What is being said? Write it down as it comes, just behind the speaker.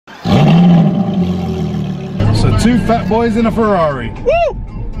Two fat boys in a Ferrari. Woo!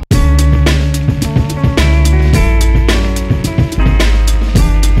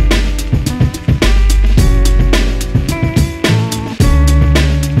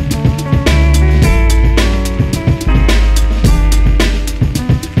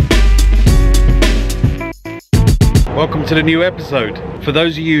 Welcome to the new episode. For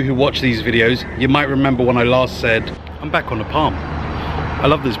those of you who watch these videos, you might remember when I last said, I'm back on the Palm. I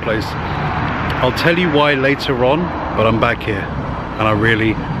love this place. I'll tell you why later on, but I'm back here and I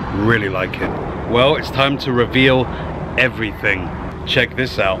really, really like it. Well, it's time to reveal everything. Check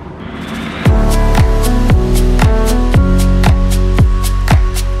this out.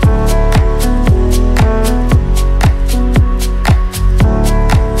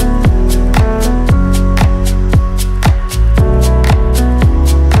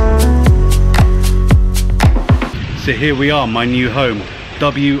 So here we are, my new home,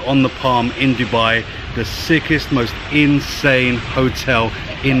 W on the Palm in Dubai, the sickest, most insane hotel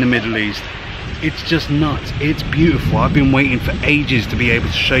in the Middle East. It's just nuts, it's beautiful. I've been waiting for ages to be able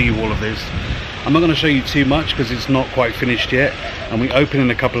to show you all of this. I'm not going to show you too much because it's not quite finished yet and we open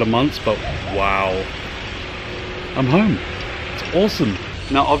in a couple of months, but wow, I'm home. It's awesome.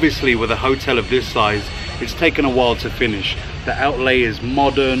 Now obviously with a hotel of this size, it's taken a while to finish. The outlay is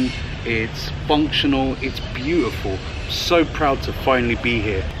modern, it's functional, it's beautiful. So proud to finally be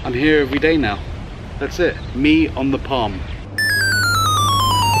here. I'm here every day now. That's it, me on the Palm.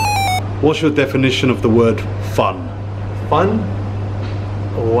 What's your definition of the word fun? Fun?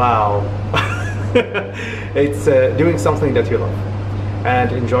 Wow. It's doing something that you love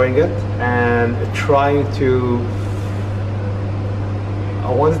and enjoying it and trying to,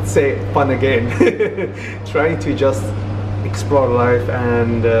 I wanted to say fun again, trying to just explore life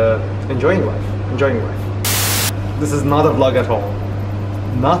and enjoying life. This is not a vlog at all.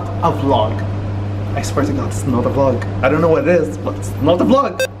 Not a vlog. I swear to God, it's not a vlog. I don't know what it is, but it's not a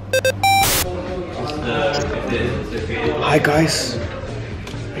vlog. Hi guys,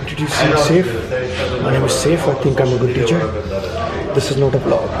 introducing Saif. My name is Saif. I think I'm a good teacher. This is not a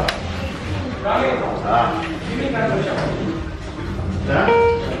vlog.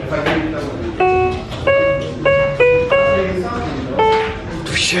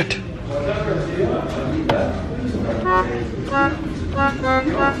 Shit.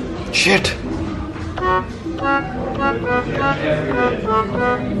 Shit.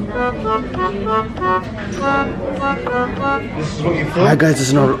 Hi guys, this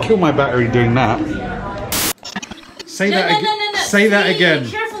is not. Kill my battery doing that. Say that again. No. Say that again.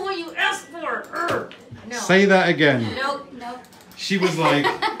 Be careful what you asked for. No. Say that again. Nope. She was like,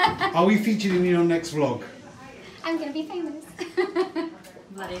 are we featured in your next vlog? I'm gonna be famous.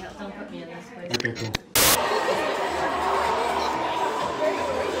 Bloody hell, don't put me in this way. Okay, cool.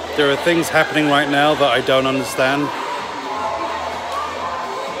 There are things happening right now that I don't understand.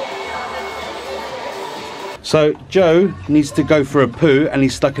 So Joe needs to go for a poo and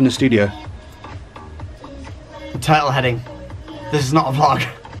he's stuck in the studio. Title heading. This is not a vlog.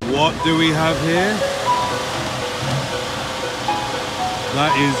 What do we have here?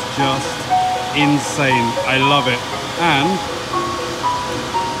 That is just insane. I love it. And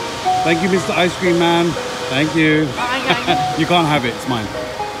thank you, Mr. Ice Cream Man. Thank you. You can't have it, it's mine.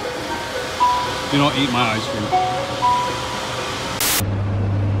 Do not eat my ice cream.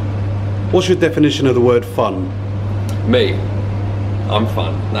 What's your definition of the word fun? Me. I'm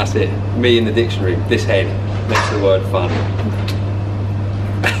fun. That's it. Me in the dictionary. This head next to the word fun.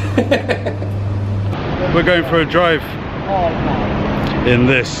 We're going for a drive in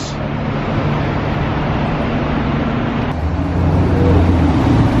this.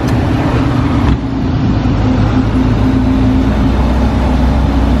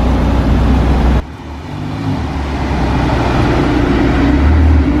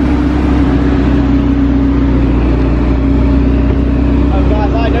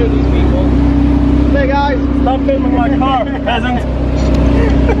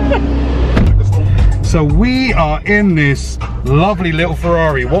 So we are in this lovely little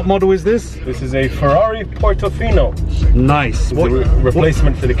Ferrari. What model is this? This is a Ferrari Portofino. Nice. What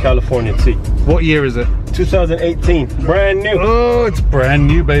replacement for the California T? What year is it? 2018, brand new. Oh, it's brand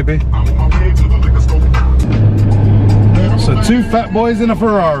new, baby. So two fat boys in a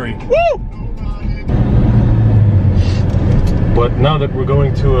Ferrari. Woo! But now that we're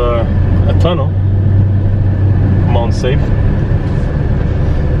going to a tunnel, come on, Safe.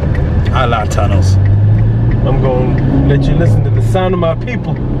 I like tunnels. I'm going to let you listen to the sound of my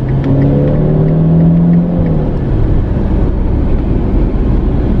people.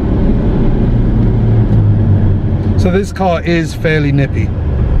 So this car is fairly nippy.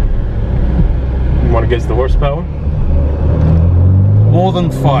 Want to guess the horsepower? More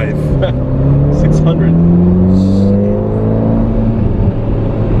than 5. 600.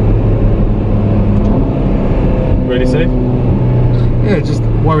 Ready, safe? Yeah, just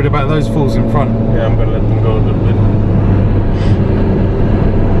worried about those fools in front. Yeah, I'm gonna let them go a little bit.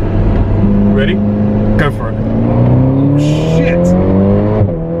 Ready? Go for it. Oh shit!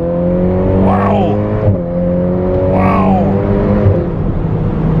 Wow! Wow!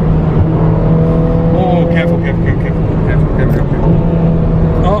 Oh, careful, careful, careful, careful, careful, careful, careful.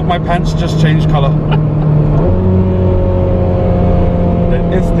 Oh, my pants just changed colour.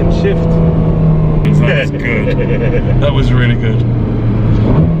 That instant shift. That's good. That was really good.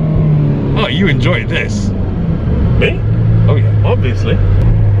 Oh, you enjoyed this. Me? Oh yeah. Obviously.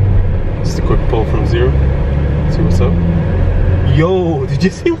 Just a quick pull from 0. See what's up. Yo, did you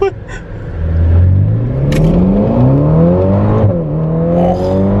see what?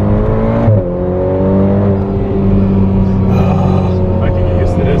 I can get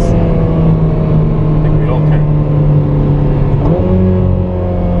used to this. I think we all can.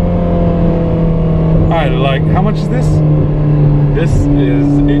 Alright, like, how much is this? This is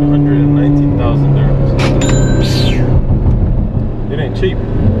 819,000 dirhams. It ain't cheap.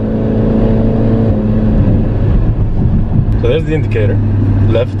 So there's the indicator,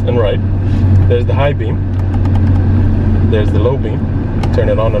 left and right. There's the high beam. There's the low beam. Turn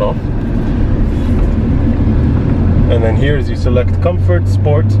it on and off. And then here is you select comfort,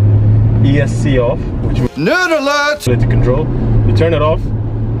 sport, ESC off, which means nerd alert! To control. You turn it off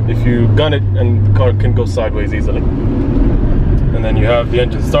if you gun it, and the car can go sideways easily. And then you have the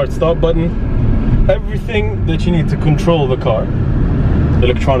engine start stop button. Everything that you need to control the car,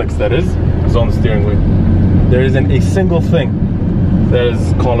 electronics that is on the steering wheel. There isn't a single thing that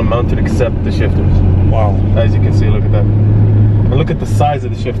is column mounted except the shifters. Wow. As you can see, look at that. And look at the size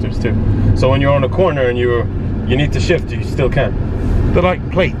of the shifters too. So when you're on a corner and you need to shift, you still can. They're like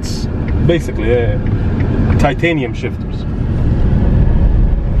plates. Basically, yeah. Titanium shifters.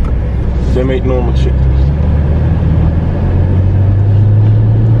 They make normal shifters.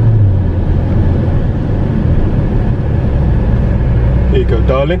 Here you go,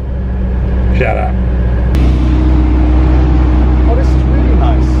 darling. Shut up. Oh, this is really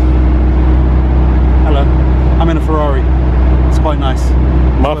nice. Hello. I'm in a Ferrari. It's quite nice.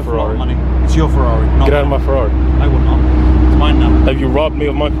 My It's worth a lot Ferrari. of money. It's your Ferrari. Not Get out of mine. my Ferrari. I will not. It's mine now. Have you robbed me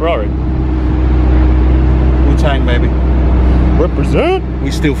of my Ferrari? Wu-Tang, baby. Represent.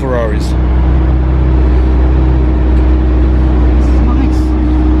 We steal Ferraris. This is nice.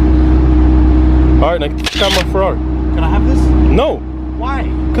 Alright, now get out of my Ferrari. Can I have this? No, Why?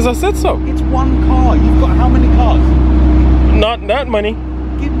 because I said so. It's one car. You've got how many cars? Not that money.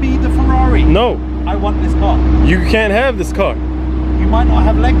 Give me the Ferrari. No, I want this car. you can't have this car. You might not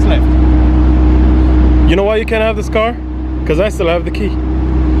have legs left. You know why you can't have this car? Because I still have the key.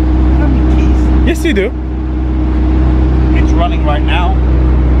 How many keys? Yes, you do. It's running right now.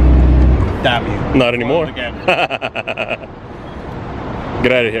 Damn you. Not anymore. Again.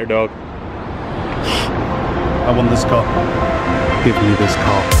 Get out of here, dog. I want this car. Give me this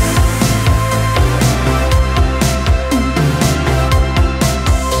car.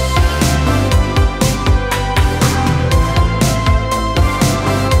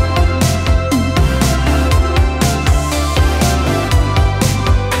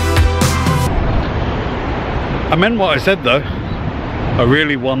 I meant what I said though. I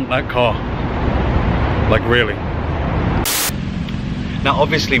really want that car. Like really. Now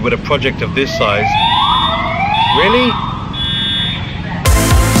obviously with a project of this size, really?